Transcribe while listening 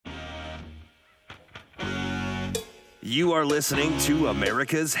You are listening to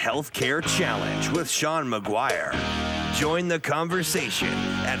America's Healthcare Challenge with Sean McGuire. Join the conversation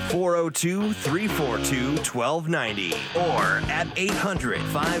at 402-342-1290 or at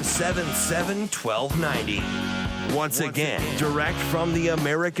 800-577-1290. Once again, direct from the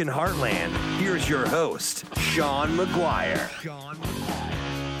American heartland, here's your host, Sean McGuire.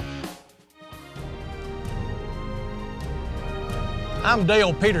 I'm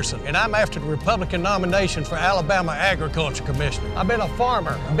Dale Peterson, and I'm after the Republican nomination for Alabama Agriculture Commissioner. I've been a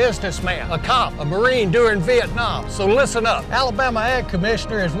farmer, a businessman, a cop, a Marine during Vietnam, so listen up. Alabama Ag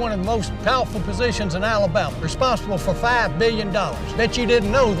Commissioner is one of the most powerful positions in Alabama, responsible for $5 billion. Bet you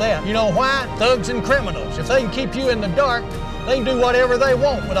didn't know that. You know why? Thugs and criminals. If they can keep you in the dark, they can do whatever they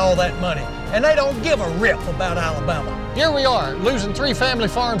want with all that money. And they don't give a rip about Alabama. Here we are, losing 3 family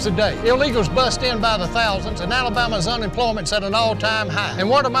farms a day. Illegals bust in by the thousands, and Alabama's unemployment's at an all-time high. And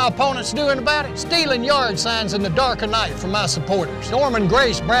what are my opponents doing about it? Stealing yard signs in the dark of night from my supporters. Norman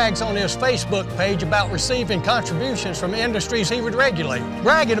Grace brags on his Facebook page about receiving contributions from industries he would regulate.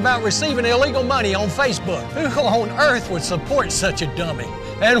 Bragging about receiving illegal money on Facebook. Who on earth would support such a dummy?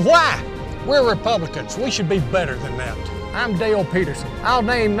 And why? We're Republicans. We should be better than that. I'm Dale Peterson. I'll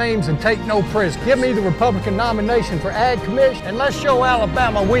name names and take no prisoners. Give me the Republican nomination for Ag Commission, and let's show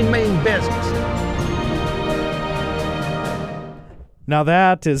Alabama we mean business. Now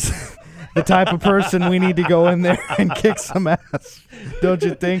that is the type of person we need to go in there and kick some ass, don't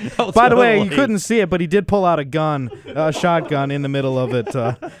you think? By the way, you couldn't see it, but he did pull out a shotgun in the middle of it.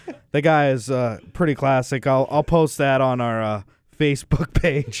 The guy is pretty classic. I'll post that on our Facebook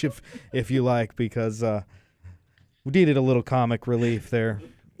page if you like, because we needed a little comic relief there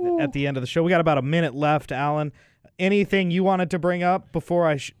at the end of the show. We got about a minute left, Alan. Anything you wanted to bring up before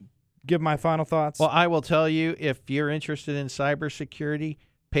I give my final thoughts? Well, I will tell you, if you're interested in cybersecurity,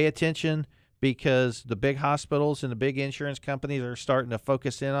 pay attention, because the big hospitals and the big insurance companies are starting to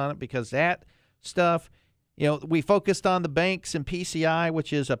focus in on it, because that stuff, we focused on the banks and PCI,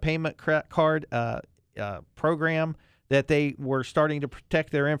 which is a payment card program that they were starting to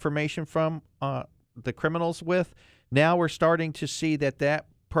protect their information from the criminals with. Now we're starting to see that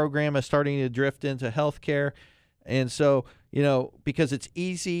program is starting to drift into healthcare. And so, because it's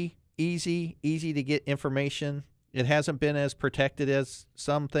easy to get information, it hasn't been as protected as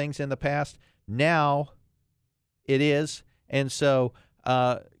some things in the past. Now it is. And so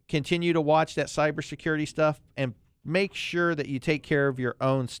continue to watch that cybersecurity stuff and make sure that you take care of your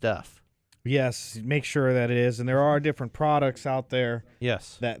own stuff. Yes, make sure that it is, and there are different products out there.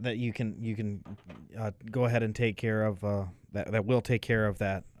 Yes, that you can go ahead and take care of. That will take care of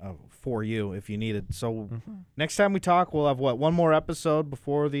that for you if you need it. So next time we talk, we'll have one more episode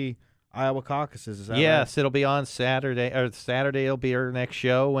before the Iowa caucuses. Is that right? Yes, it'll be on Saturday. Or Saturday will be our next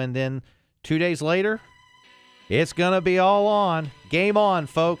show, and then 2 days later, it's gonna be all on. Game on,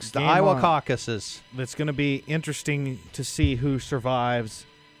 folks. The Iowa caucuses. It's gonna be interesting to see who survives.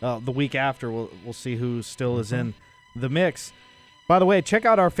 The week after, we'll see who still is in the mix. By the way, check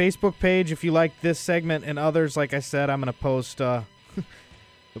out our Facebook page if you like this segment and others. Like I said, I'm going to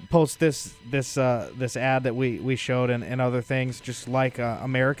post this ad that we showed and other things, just like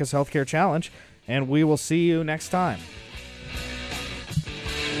America's Healthcare Challenge. And we will see you next time.